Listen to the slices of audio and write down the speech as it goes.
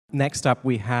Next up,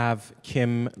 we have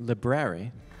Kim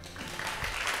Libreri.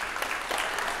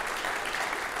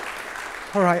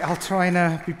 All right, I'll try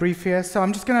and be brief here. So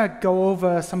I'm just going to go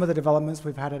over some of the developments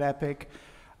we've had at Epic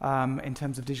in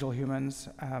terms of digital humans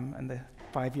and the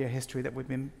 5-year history that we've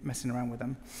been messing around with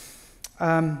them.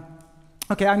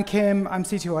 Okay, I'm Kim. I'm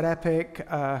CTO at Epic.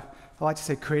 I like to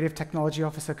say creative technology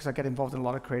officer because I get involved in a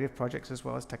lot of creative projects as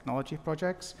well as technology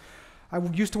projects. I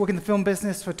used to work in the film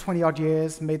business for 20-odd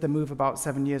years, made the move about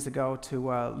 7 years ago to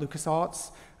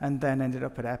LucasArts, and then ended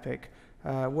up at Epic.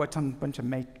 Worked on a bunch of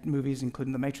movies,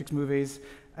 including the Matrix movies,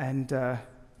 and a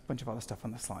bunch of other stuff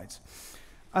on the slides.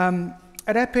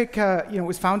 At Epic, it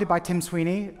was founded by Tim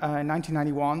Sweeney in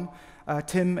 1991.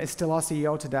 Tim is still our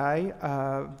CEO today.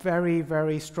 Very,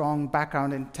 very strong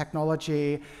background in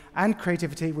technology and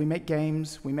creativity. We make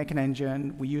games, we make an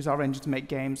engine, we use our engine to make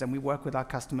games, and we work with our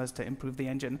customers to improve the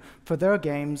engine for their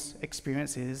games,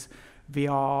 experiences,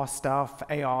 VR stuff,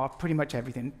 AR, pretty much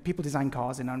everything. People design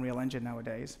cars in Unreal Engine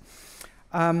nowadays.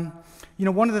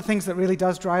 One of the things that really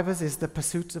does drive us is the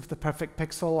pursuit of the perfect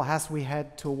pixel. As we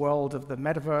head to a world of the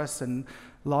metaverse and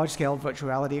large-scale virtual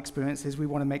reality experiences, we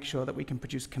want to make sure that we can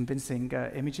produce convincing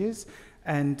images.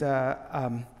 And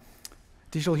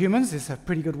digital humans is a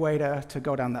pretty good way to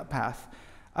go down that path.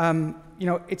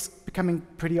 It's becoming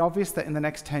pretty obvious that in the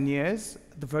next 10 years,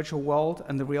 the virtual world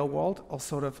and the real world are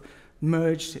sort of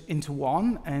merged into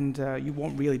one, and you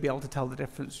won't really be able to tell the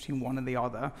difference between one and the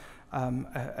other,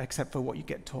 except for what you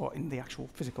get taught in the actual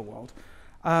physical world.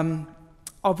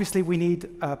 Obviously, we need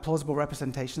plausible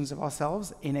representations of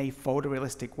ourselves in a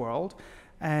photorealistic world,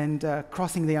 and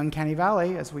crossing the uncanny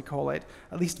valley, as we call it,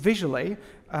 at least visually,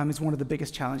 is one of the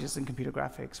biggest challenges in computer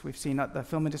graphics. We've seen the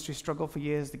film industry struggle for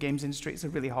years, the games industry, it's a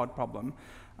really hard problem.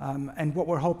 And what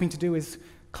we're hoping to do is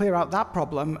clear out that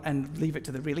problem and leave it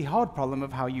to the really hard problem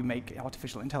of how you make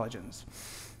artificial intelligence.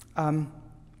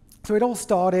 So it all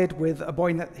started with a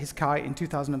boy and his kite in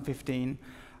 2015.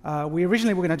 We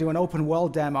originally were going to do an open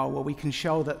world demo where we can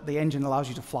show that the engine allows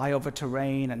you to fly over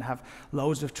terrain and have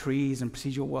loads of trees and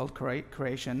procedural world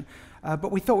creation.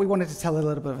 But we thought we wanted to tell a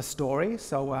little bit of a story.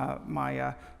 So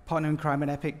my partner in crime at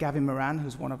Epic, Gavin Moran,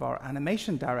 who's one of our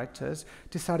animation directors,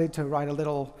 decided to write a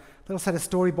little set of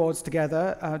storyboards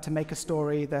together to make a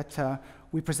story that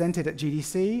we presented at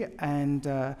GDC,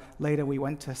 and later we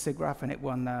went to SIGGRAPH, and it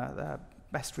won the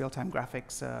Best Real-Time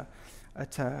Graphics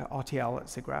at RTL at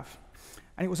SIGGRAPH.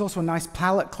 And it was also a nice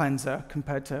palette cleanser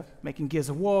compared to making Gears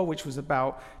of War, which was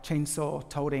about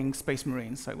chainsaw-toting space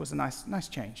marines. So it was a nice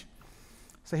change.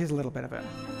 So here's a little bit of it.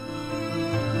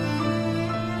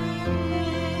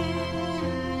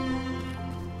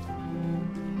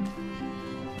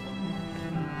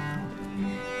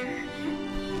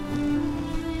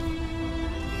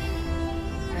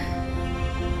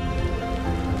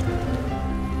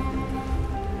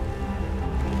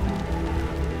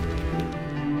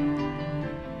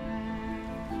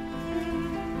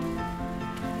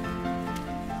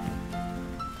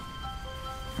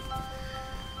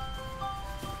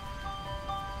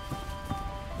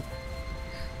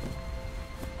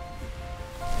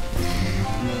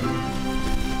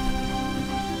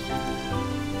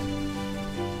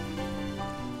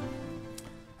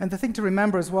 And the thing to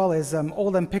remember as well is all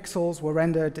them pixels were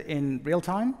rendered in real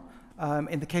time.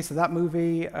 In the case of that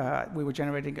movie, we were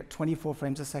generating at 24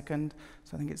 frames a second.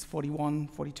 So I think it's 41,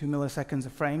 42 milliseconds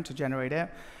a frame to generate it.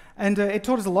 And it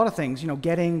taught us a lot of things.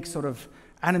 Getting sort of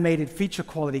animated feature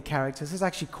quality characters is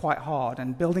actually quite hard,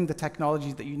 and building the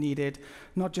technologies that you needed,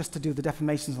 not just to do the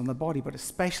deformations on the body, but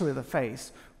especially the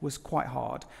face, was quite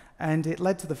hard. And it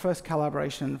led to the first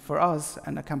collaboration for us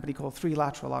and a company called 3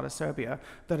 Lateral out of Serbia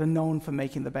that are known for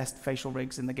making the best facial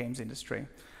rigs in the games industry.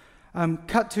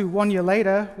 Cut to 1 year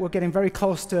later, we're getting very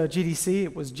close to GDC.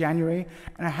 It was January,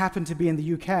 and I happened to be in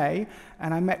the UK,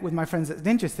 and I met with my friends at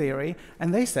Ninja Theory,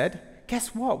 and they said,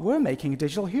 guess what? We're making a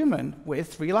digital human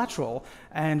with 3 Lateral,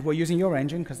 and we're using your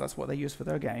engine because that's what they use for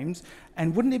their games.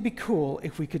 And wouldn't it be cool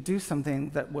if we could do something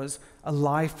that was a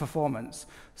live performance?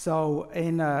 So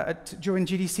during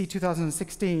GDC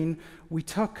 2016, we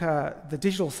took the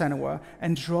digital Senua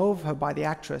and drove her by the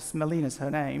actress, Melina's her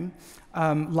name,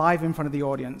 live in front of the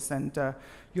audience. And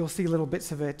you'll see little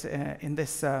bits of it in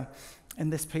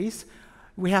this piece.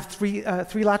 We have 3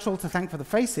 Lateral to thank for the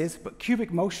faces, but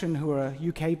Cubic Motion, who are a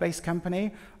UK-based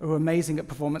company, who are amazing at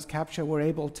performance capture, were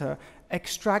able to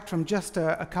extract from just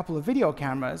a couple of video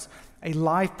cameras a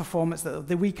live performance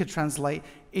that we could translate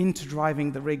into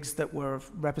driving the rigs that were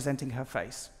representing her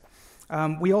face.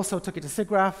 We also took it to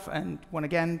SIGGRAPH and won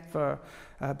again for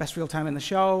Best Real Time in the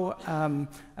Show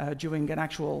during an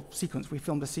actual sequence. We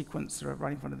filmed a sequence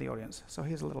right in front of the audience. So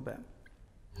here's a little bit.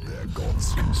 Their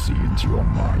gods can see into your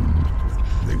mind.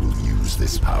 They will use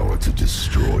this power to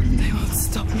destroy you. They won't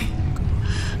stop me.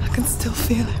 I can still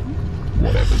feel it.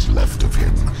 Whatever's left of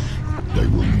him, they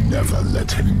will never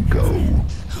let him go.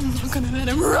 I'm not gonna let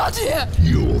him rot here.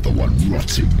 You're the one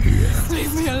rotting here.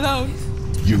 Leave me alone.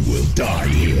 You will die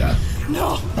here.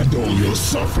 No. And all your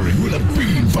suffering will have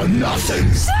been for nothing.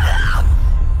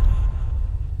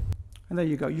 And there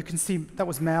you go. You can see that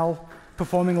was Mel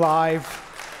performing live.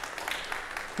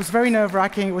 It was very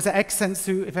nerve-wracking. It was an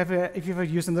X-Sensu, if you've ever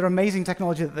used them. They're amazing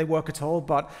technology that they work at all,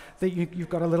 but you've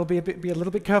got to be a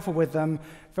little bit careful with them.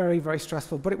 Very, very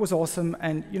stressful, but it was awesome.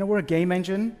 And we're a game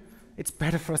engine. It's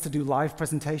better for us to do live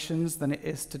presentations than it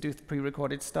is to do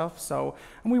pre-recorded stuff.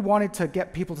 And we wanted to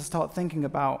get people to start thinking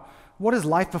about what does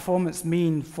live performance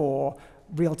mean for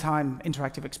real-time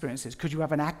interactive experiences? Could you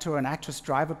have an actor or an actress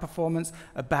drive a performance,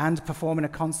 a band perform in a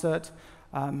concert?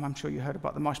 I'm sure you heard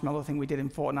about the marshmallow thing we did in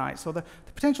Fortnite. So the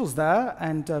potential's there,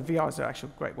 and VR is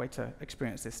actually a great way to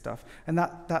experience this stuff. And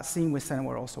that scene with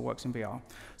Cineware also works in VR.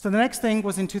 So the next thing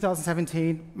was in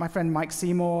 2017, my friend Mike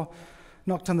Seymour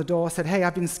knocked on the door, said, hey,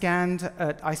 I've been scanned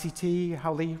at ICT.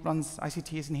 Howley runs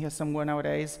ICT, is in here somewhere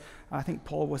nowadays. I think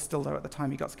Paul was still there at the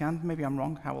time he got scanned. Maybe I'm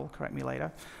wrong. Howell will correct me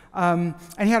later. And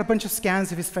he had a bunch of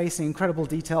scans of his face in incredible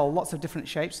detail, lots of different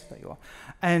shapes, there you are,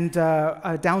 and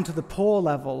down to the pore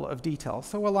level of detail.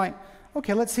 So we're like,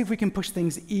 OK, let's see if we can push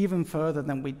things even further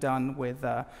than we'd done with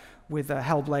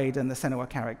Hellblade and the Senua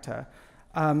character.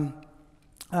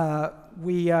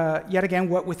 We yet again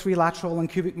worked with 3 lateral and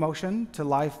cubic motion to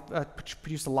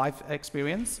produce a live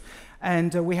experience.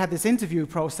 And we had this interview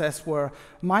process where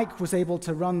Mike was able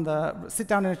to sit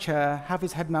down in a chair, have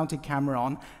his head-mounted camera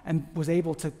on, and was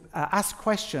able to ask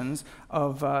questions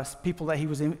of people that he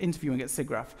was interviewing at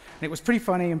SIGGRAPH. And it was pretty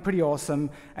funny and pretty awesome,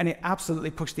 and it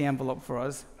absolutely pushed the envelope for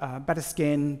us. Better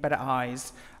skin, better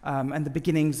eyes, and the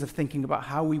beginnings of thinking about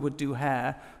how we would do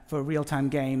hair for real-time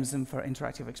games and for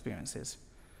interactive experiences.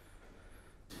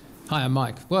 Hi, I'm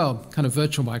Mike. Well, kind of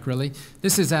virtual Mike, really.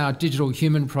 This is our Digital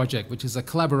Human project, which is a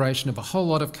collaboration of a whole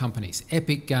lot of companies.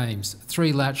 Epic Games,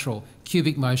 3 Lateral,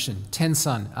 Cubic Motion,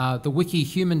 Tensun, the Wiki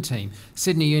Human team,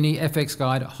 Sydney Uni, FX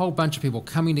Guide, a whole bunch of people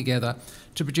coming together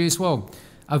to produce, well,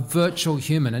 a virtual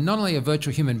human. And not only a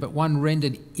virtual human, but one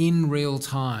rendered in real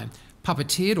time.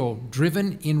 Puppeteered or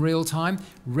driven in real time,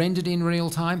 rendered in real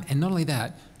time, and not only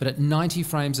that, but at 90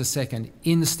 frames a second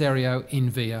in stereo in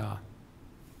VR.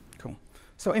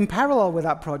 So in parallel with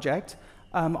that project,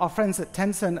 our friends at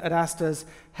Tencent had asked us,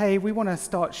 hey, we want to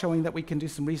start showing that we can do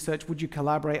some research. Would you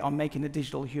collaborate on making a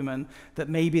digital human that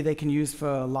maybe they can use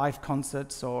for live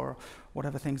concerts or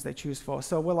whatever things they choose for?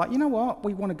 So we're like, you know what?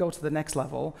 We want to go to the next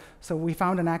level. So we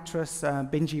found an actress,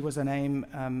 Binji was her name,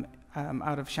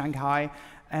 out of Shanghai.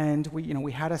 And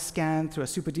we had a scan through a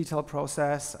super detailed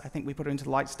process. I think we put her into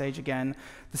the light stage again.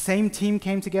 The same team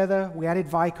came together. We added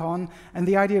Vicon. And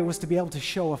the idea was to be able to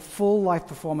show a full live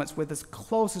performance with as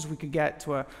close as we could get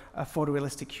to a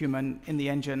photorealistic human in the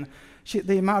engine.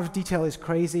 The amount of detail is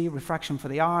crazy, refraction for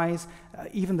the eyes,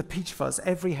 even the peach fuzz.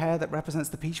 Every hair that represents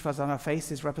the peach fuzz on our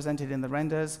face is represented in the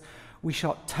renders. We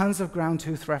shot tons of ground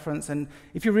truth reference, and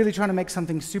if you're really trying to make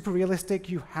something super realistic,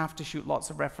 you have to shoot lots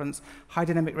of reference, high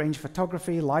dynamic range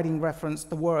photography, lighting reference,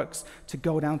 the works, to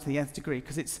go down to the nth degree,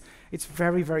 because it's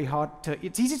very, very hard to,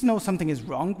 it's easy to know something is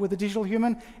wrong with a digital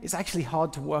human. It's actually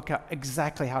hard to work out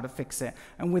exactly how to fix it,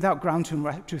 and without ground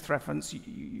truth reference,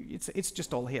 it's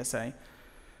just all hearsay.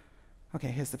 Okay,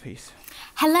 here's the piece.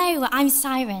 Hello, I'm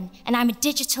Siren, and I'm a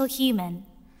digital human.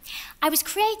 I was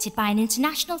created by an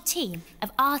international team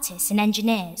of artists and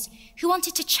engineers who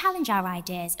wanted to challenge our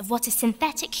ideas of what a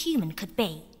synthetic human could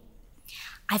be.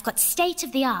 I've got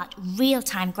state-of-the-art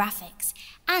real-time graphics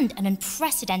and an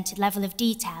unprecedented level of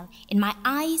detail in my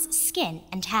eyes, skin,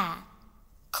 and hair.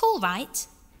 Cool, right?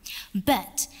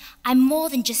 But I'm more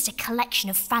than just a collection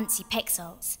of fancy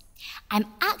pixels. I'm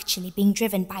actually being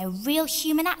driven by a real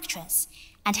human actress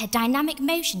and her dynamic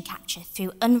motion capture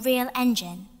through Unreal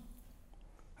Engine.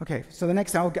 Okay, so the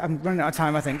next, I'm running out of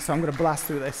time, I think, so I'm going to blast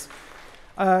through this.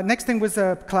 Next thing was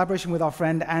a collaboration with our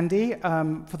friend Andy.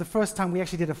 For the first time, we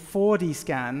actually did a 4D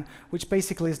scan, which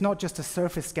basically is not just a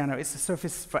surface scanner, it's a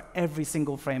surface for every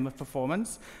single frame of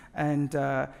performance. And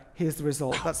here's the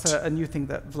result. That's a new thing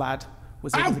that Vlad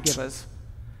was able to give us.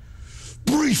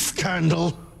 Brief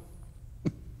candle.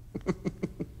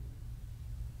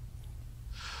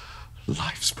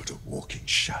 Life's but a walking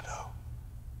shadow.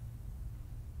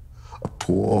 A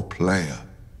poor player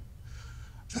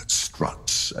that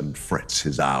struts and frets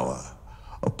his hour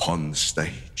upon the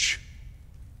stage,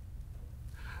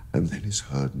 and then is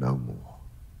heard no more.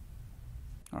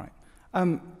 All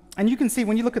right. And you can see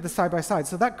when you look at the side-by-side,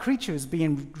 so that creature is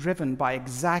being driven by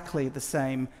exactly the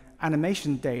same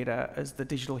animation data as the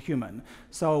digital human.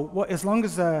 So as long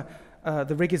as the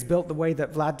rig is built the way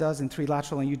that Vlad does in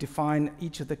 3-lateral and you define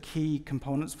each of the key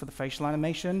components for the facial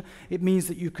animation, it means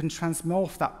that you can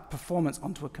transmorph that performance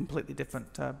onto a completely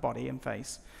different body and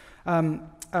face. The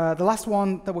last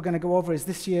one that we're going to go over is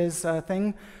this year's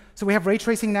thing. So we have ray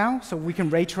tracing now, so we can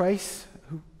ray trace.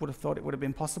 Who would have thought it would have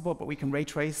been possible, but we can ray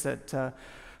trace at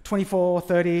 24,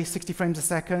 30, 60 frames a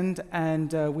second,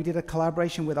 and we did a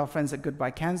collaboration with our friends at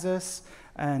Goodbye Kansas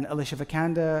and Alicia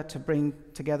Vikander to bring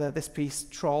together this piece,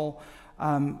 Troll,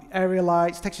 area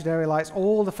lights, textured area lights,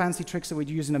 all the fancy tricks that we'd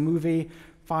use in a movie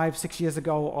 5, 6 years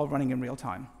ago, all running in real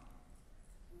time.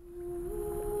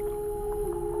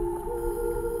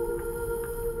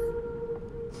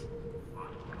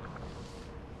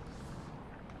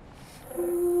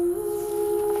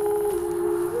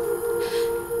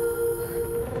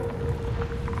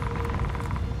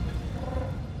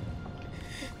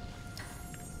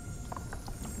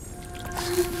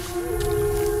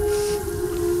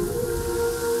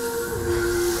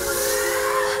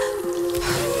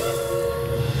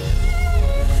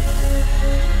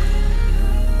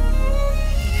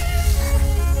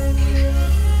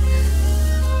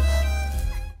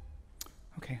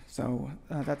 So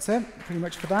that's it, pretty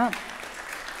much for that.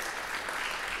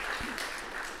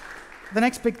 The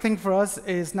next big thing for us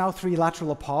is now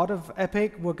 3-lateral a part of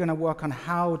Epic. We're going to work on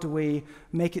how do we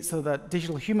make it so that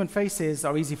digital human faces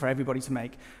are easy for everybody to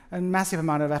make. A massive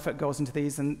amount of effort goes into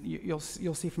these, and you'll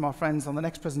see from our friends on the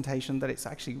next presentation that it's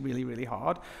actually really, really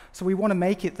hard. So we want to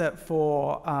make it that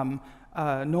for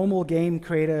normal game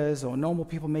creators or normal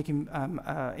people making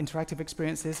interactive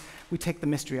experiences, we take the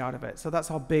mystery out of it. So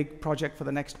that's our big project for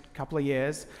the next couple of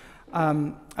years.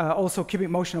 Also, Cubic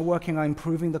Motion are working on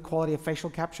improving the quality of facial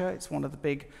capture. It's one of the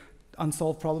big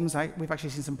unsolved problems. We've actually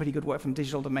seen some pretty good work from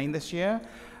Digital Domain this year.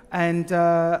 And,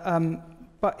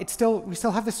 but we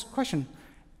still have this question.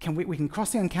 We can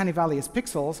cross the uncanny valley as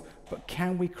pixels, but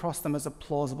can we cross them as a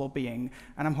plausible being?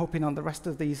 And I'm hoping on the rest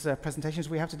of these presentations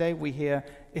we have today, we hear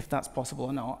if that's possible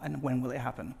or not, and when will it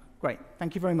happen. Great.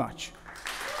 Thank you very much.